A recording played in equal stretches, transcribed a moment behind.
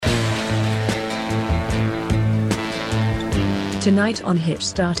Tonight on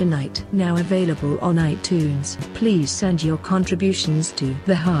Hipstar Tonight, now available on iTunes. Please send your contributions to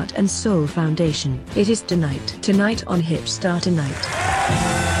the Heart and Soul Foundation. It is tonight on Hipstar Tonight.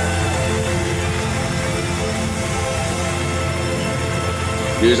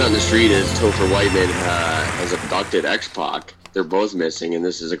 News on the street is Topher Whiteman has abducted X-Pac. They're both missing, and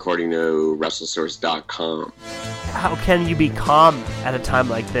this is according to WrestleSource.com. How can you be calm at a time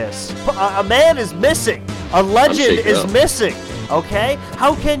like this? A man is missing. A legend is missing. Okay?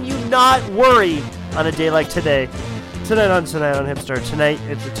 How can you not worry on a day like today? Tonight on Hipstar. Tonight,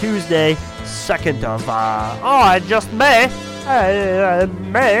 it's a Tuesday, 2nd of, May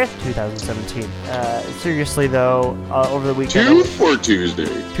 2017. Seriously, though, over the weekend...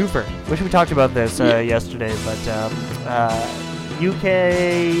 Twofer. Wish we talked about this yesterday, but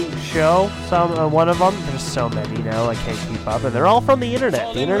UK show, one of them. There's so many now, I can't keep up, and they're all from the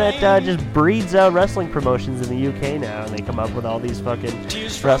internet. The internet just breeds out wrestling promotions in the UK now, and they come up with all these fucking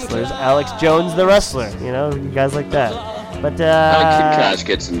wrestlers. Alex Jones, the wrestler, guys like that. But Kid Cash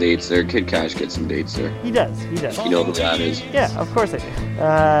gets some dates there. He does. You know who that is? Yeah, of course I do.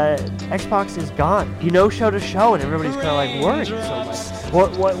 Xbox is gone. Show to show, and everybody's kind of like worried so much.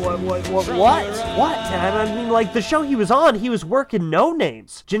 What? I mean, like, the show he was on, he was working no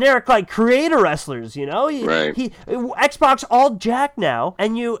names. Generic, like, creator wrestlers, Right. Xbox all jacked now,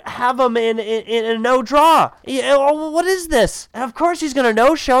 and you have him in a no draw. What is this? And of course he's gonna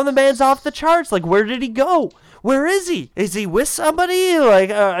no show, and the man's off the charts. Like, where did he go? Where is he? Is he with somebody? Like,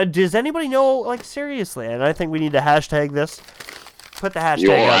 does anybody know? Like, seriously. And I think we need to hashtag this. Put the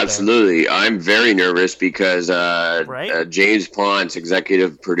hashtag out absolutely. There. I'm very nervous because James Ponce,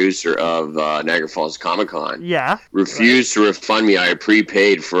 executive producer of Niagara Falls Comic Con, refused to refund me. I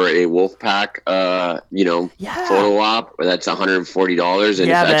prepaid for a Wolfpack, photo op. That's $140,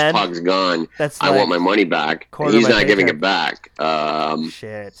 and if X-Pac's gone, I want my money back. He's not giving it back.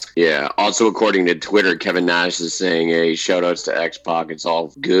 Shit. Yeah. Also, according to Twitter, Kevin Nash is saying, "Hey, shout outs to X-Pac. It's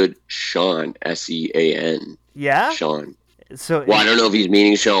all good, Sean. Sean. Yeah. Sean." So, I don't know if he's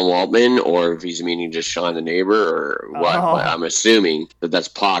meaning Sean Waltman or if he's meaning just Sean the neighbor or what. But I'm assuming that's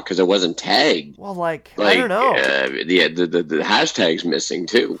Pac because it wasn't tagged. Well, I don't know. The hashtag's missing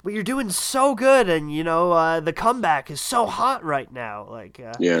too. But you're doing so good, and the comeback is so hot right now.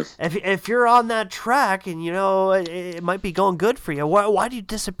 If you're on that track and it might be going good for you, why do you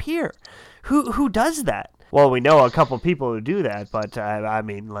disappear? Who does that? Well, we know a couple people who do that, but I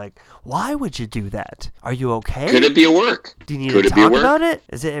mean, why would you do that? Are you okay? Could it be a work? Do you need to talk about it?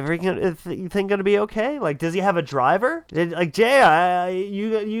 Is it ever you think going to be okay? Like, does he have a driver? Jay,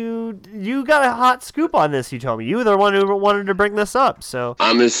 you got a hot scoop on this. You told me you were the one who wanted to bring this up. So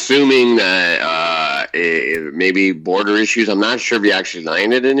I'm assuming that maybe border issues. I'm not sure if he actually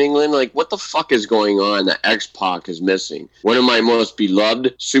landed in England. Like, what the fuck is going on that X-Pac is missing? One of my most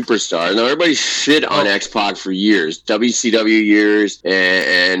beloved superstars. Now, everybody shit on X-Pac for years, WCW years,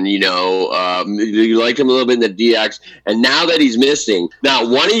 and you liked him a little bit in the DX, and now that he's missing, now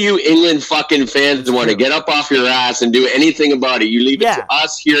one of you England fucking fans want to get up off your ass and do anything about it. You leave it to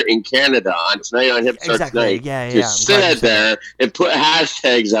us here in Canada on Tonight on Hipstar Tonight to sit out there and put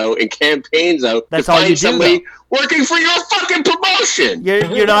hashtags out and campaigns out to find somebody working for your fucking promotion.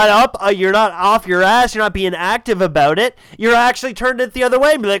 You're not up. You're not off your ass. You're not being active about it. You're actually turned it the other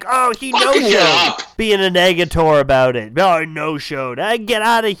way and be like, oh, he no-showed. Being a negator about it. Oh, no-showed. Get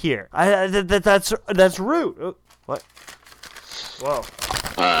out of here. That's rude. What? Whoa.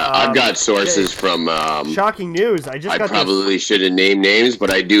 I've got sources from... shocking news. I probably shouldn't name names, but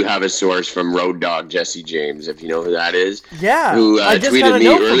I do have a source from Road Dogg Jesse James, if you know who that is. Yeah. Who tweeted me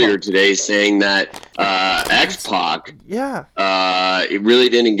earlier today saying that X-Pac it really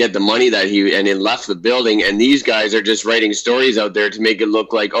didn't get the money that and it left the building, and these guys are just writing stories out there to make it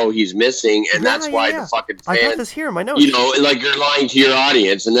look like, oh, he's missing, and that's why the fucking fans... I got this here in my notes. Like you're lying to your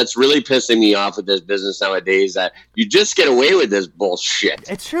audience, and that's really pissing me off with this business nowadays, that you just get away with this bullshit.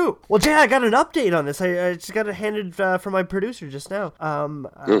 It's true. Well, Jay, I got an update on this. I just got it handed from my producer just now.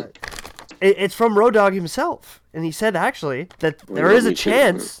 It's from Road Dogg himself. And he said, actually, that there is a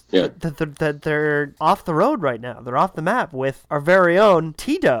chance that they're off the road right now. They're off the map with our very own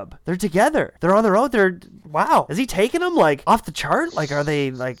T-Dub. They're together. They're on the road. Wow. Is he taking them, off the chart? Are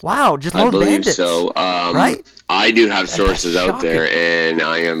they, wow, just lone bandits? I believe so. Right? I do have sources out there, and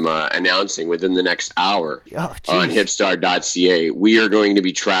I am announcing within the next hour on hipstar.ca. We are going to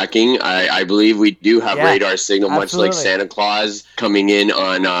be tracking. I believe we do have radar signal, much like Santa Claus coming in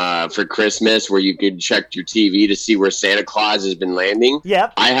on for Christmas, where you could check your TV TV to see where Santa Claus has been landing.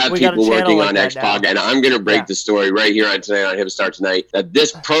 Yep. I have people working on X-Pac, and I'm going to break the story right here on Tonight on Hipstar Tonight that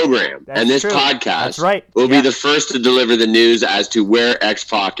this program and this podcast will be the first to deliver the news as to where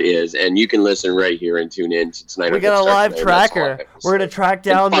X-Pac is, and you can listen right here and tune in to Tonight. We got a live tracker. We're going to track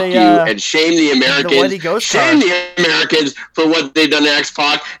down and shame the Americans. Shame the Americans for what they've done to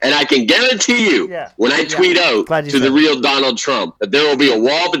X-Pac, and I can guarantee you when I tweet out to the real Donald Trump that there will be a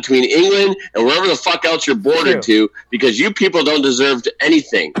wall between England and wherever the fuck else you're bordered to, because you people don't deserve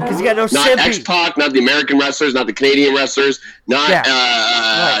anything. Because you got no not X-Pac, not the American wrestlers, not the Canadian wrestlers,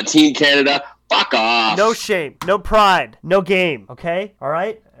 not Team Canada. Fuck off. No shame, no pride, no game. Okay, all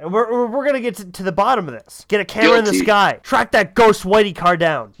right. We're going to get to the bottom of this. Get a camera in the sky. Track that ghost Whitey car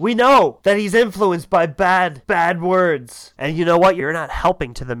down. We know that he's influenced by bad words. And you know what? You're not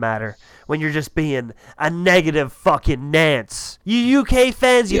helping to the matter when you're just being a negative fucking Nance. You UK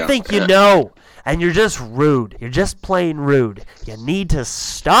fans, you think you know. And you're just rude. You're just plain rude. You need to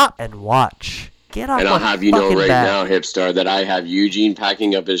stop and watch. Get off. And I'll have you know right now, Hipstar, that I have Eugene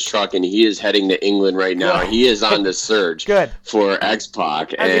packing up his truck and he is heading to England right now. He is on the surge for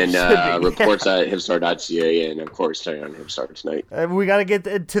X-Pac and reports at hipstar.ca and, of course, stay on Hipstar Tonight. We got to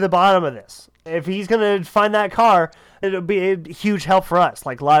get to the bottom of this. If he's going to find that car, it'll be a huge help for us,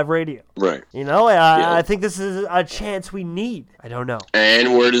 like live radio. Right. You know, I think this is a chance we need. I don't know.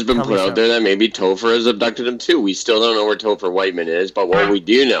 And word has been put out there that maybe Topher has abducted him too. We still don't know where Topher Whiteman is, but what we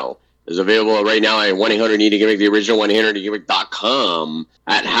do know is available right now at 1-800-NEED-A-GIMMICK, the original 1-800-GIMMICK.com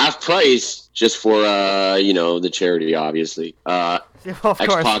at half price just for, the charity, obviously. X-Pac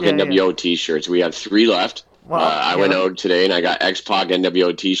NWO t-shirts. We have 3 left. I went out today and I got X-Pac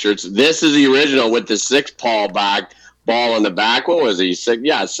NWO t-shirts. This is the original with the 6-ball on the back. What was he?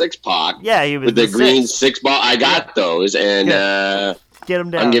 6-Pac. Yeah, he was with the green 6-ball. I got those, and get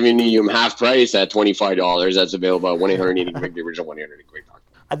them down. I'm giving you half price at $25. That's available at 1-800-NEED-A-GIMMICK, the original 1-800-GIMMICK.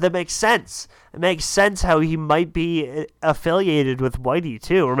 That makes sense. It makes sense how he might be affiliated with Whitey,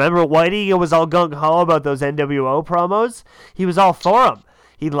 too. Remember, Whitey was all gung-ho about those NWO promos? He was all for them.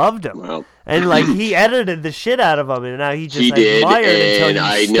 He loved them. Well, and, he edited the shit out of them, and now he just admired until he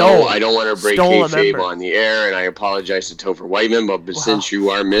I stole. know I don't want to break kayfabe on the air, and I apologize to Topher Whiteman, but since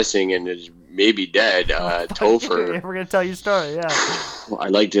you are missing and is maybe dead, Topher. We're going to tell your story, Well,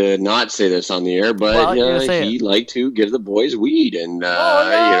 I'd like to not say this on the air, but he liked to give the boys weed, and,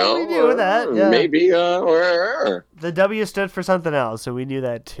 we knew that. Yeah. Maybe, The W stood for something else, so we knew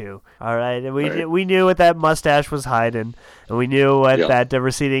that too. All right, and we knew what that mustache was hiding, and we knew what that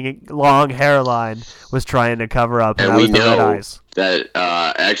receding long hairline was trying to cover up. And we know that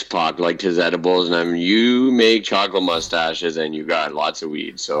X-Pac liked his edibles, and you make chocolate mustaches, and you got lots of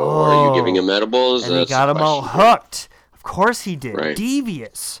weed. So are you giving him edibles? And he got them all hooked. Of course he did. Right.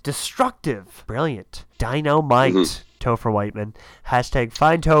 Devious, destructive, brilliant, dynamite. Topher Whiteman. Hashtag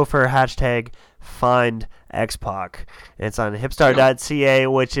find Topher. Hashtag find X-Pac. It's on hipstar.ca,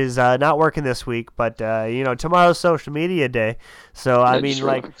 which is not working this week, but tomorrow's social media day. So our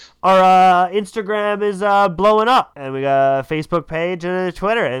Instagram is blowing up, and we got a Facebook page and a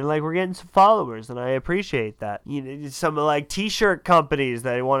Twitter, and we're getting some followers, and I appreciate that. Some t-shirt companies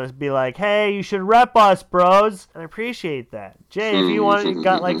that want to be like, hey, you should rep us, bros, and I appreciate that. Jay, if you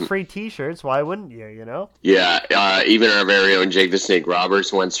got free t-shirts, why wouldn't you? Yeah, even our very own Jake the Snake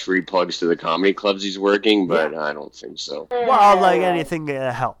Roberts wants free plugs to the comedy clubs he's working, but I don't think so. Well, anything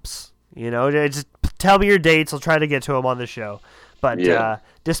helps. Just tell me your dates. I'll try to get to them on the show. But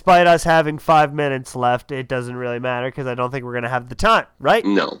despite us having 5 minutes left, it doesn't really matter because I don't think we're going to have the time, right?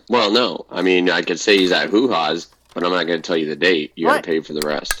 No. Well, no. I mean, I could say he's at Hoo Ha's, but I'm not going to tell you the date. You got to pay for the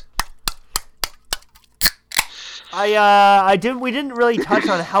rest. We didn't really touch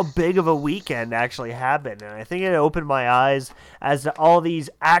on how big of a weekend actually happened, and I think it opened my eyes as to all these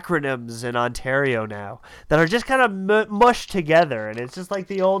acronyms in Ontario now that are just kind of mushed together, and it's just like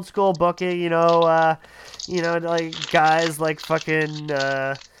the old school booking, guys like fucking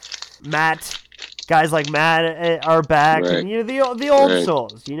Matt, guys like Matt are back, and the old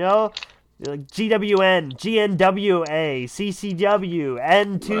souls, like GWN, GNWA, CCW,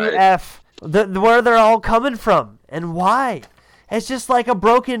 N2F. Where they're all coming from and why. It's just like a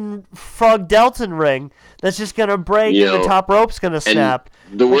broken Frog Delton ring that's just going to break and the top rope's going to snap.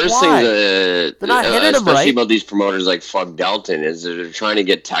 The worst thing, especially about these promoters like Frog Delton, is that they're trying to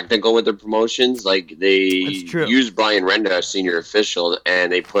get technical with their promotions. Like they used Brian Renda, senior official,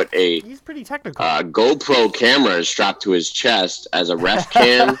 and they put he's pretty technical. GoPro camera strapped to his chest as a ref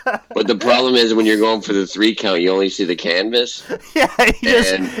cam. But the problem is when you're going for the 3 count, you only see the canvas. Yeah, he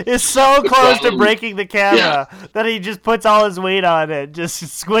just is so close to breaking the camera that he just puts all his weight weight on it. Just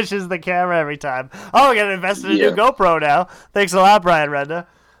squishes the camera every time. Oh, we're going to invest in a new GoPro now. Thanks a lot, Brian Renda.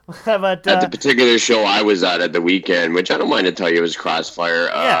 But, at the particular show I was at the weekend, which I don't mind to tell you was Crossfire.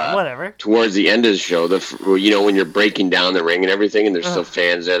 Whatever. Towards the end of the show, when you're breaking down the ring and everything, and there's still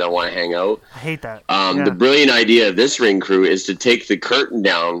fans there that want to hang out. I hate that. The brilliant idea of this ring crew is to take the curtain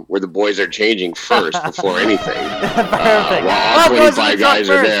down where the boys are changing first before anything. Perfect. While all 25 guys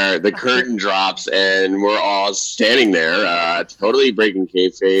are there, the curtain drops, and we're all standing there, totally breaking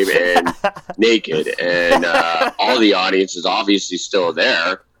kayfabe and naked, and all the audience is obviously still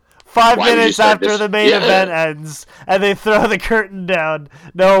there. 5 minutes after the main event ends, and they throw the curtain down.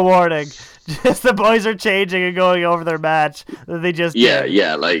 No warning. Just the boys are changing and going over their match that they just did.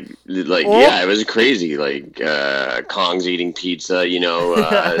 It was crazy. Like Kong's eating pizza,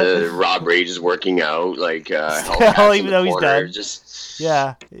 Rob Rage is working out, even though he's done. Just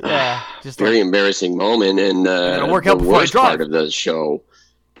Very embarrassing moment. And the worst part of the show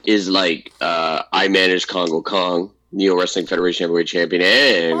is I managed Kongo Kong, Neo Wrestling Federation Heavyweight Champion,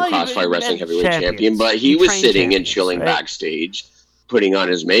 and Crossfire Wrestling Heavyweight Champion, but he was sitting and chilling backstage, putting on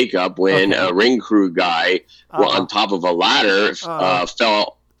his makeup when a ring crew guy on top of a ladder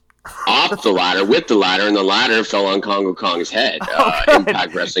fell off the ladder with the ladder, and the ladder fell on Kongo Kong's head.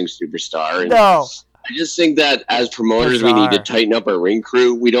 Impact Wrestling superstar. And I just think that as promoters, we need to tighten up our ring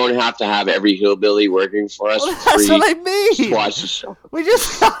crew. We don't have to have every hillbilly working for us for free. That's what I mean. Just watch the show. We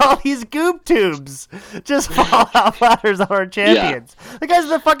just got all these goop tubes just fall off ladders on our champions. The guy's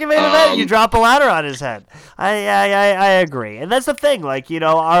in the fucking main event. You drop a ladder on his head. I agree. And that's the thing.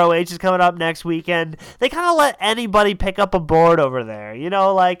 ROH is coming up next weekend. They kind of let anybody pick up a board over there.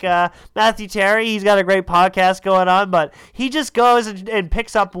 Matthew Terry, he's got a great podcast going on, but he just goes and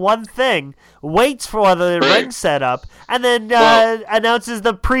picks up one thing, waits for the ring setup, and then announces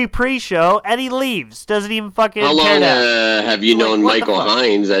the pre-show, and he leaves. Doesn't even fucking How care long have you known Michael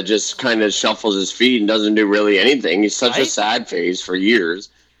Hines that just kind of shuffles his feet and doesn't do really anything? He's such a sad face for years.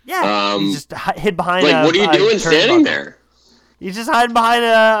 Yeah, he's just hid behind what are you doing standing there? He's just hiding behind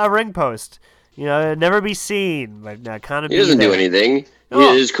a ring post. Never be seen, but kind of. He doesn't do anything.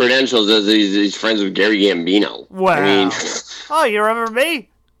 His credentials is he's friends with Gary Gambino. Wow. You remember me?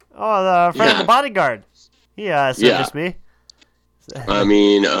 The friend of the bodyguard. He serviced me.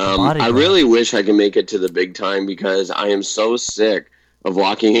 I really wish I could make it to the big time, because I am so sick of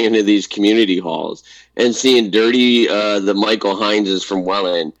walking into these community halls and seeing dirty the Michael Hineses from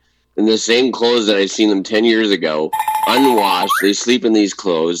Welland in the same clothes that I've seen them 10 years ago, unwashed. They sleep in these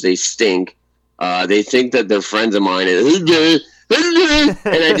clothes. They stink. They think that they're friends of mine. And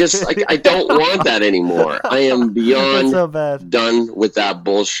I just I don't want that anymore. I am beyond done with that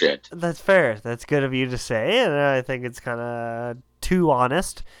bullshit. That's fair. That's good of you to say, and I think it's kind of too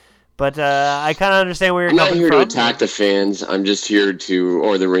honest. But I kind of understand where you're coming from. I'm not here to attack the fans. I'm just here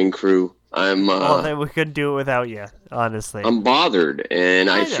or the ring crew. Then we couldn't do it without you, honestly. I'm bothered, and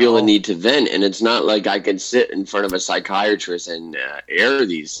I feel a need to vent, and it's not like I can sit in front of a psychiatrist and air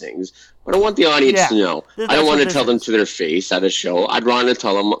these things. But I want the audience to know. I don't want to tell them to their face at a show. I'd want to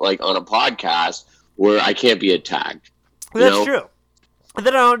tell them on a podcast where I can't be attacked. That's true. And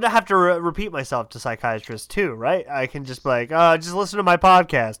then I don't have to repeat myself to psychiatrists too, right? I can just be just listen to my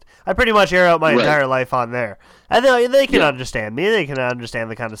podcast. I pretty much air out my entire life on there. And they can understand me. They can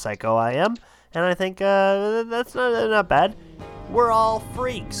understand the kind of psycho I am. And I think that's not bad. We're all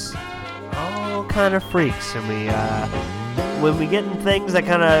freaks. All kind of freaks. And when we get in things that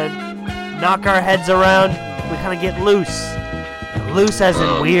kind of knock our heads around, we kind of get loose. Loose as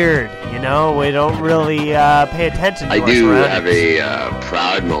in weird, we don't really pay attention to I do have a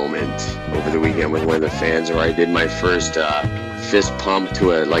proud moment over the weekend with one of the fans where I did my first fist pump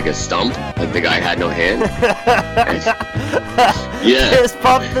to a stump, like the guy had no hand. Fist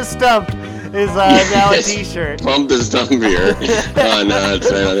pump the stump is now a t-shirt. Pump the stump here on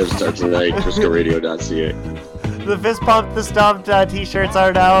tonight, CriscoRadio.ca. The Fist Pump the Stump t-shirts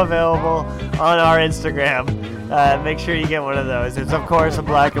are now available on our Instagram. Make sure you get one of those. It's, of course, a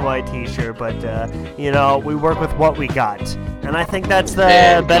black and white t-shirt, but, we work with what we got. And I think that's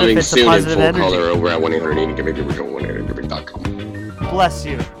the benefits of positive energy. Color over at 1-800-80-1-800-.com. Bless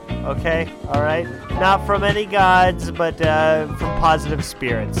you. Okay? All right? Not from any gods, but from positive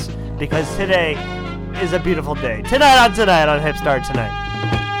spirits. Because today is a beautiful day. Tonight on Hip Start Tonight.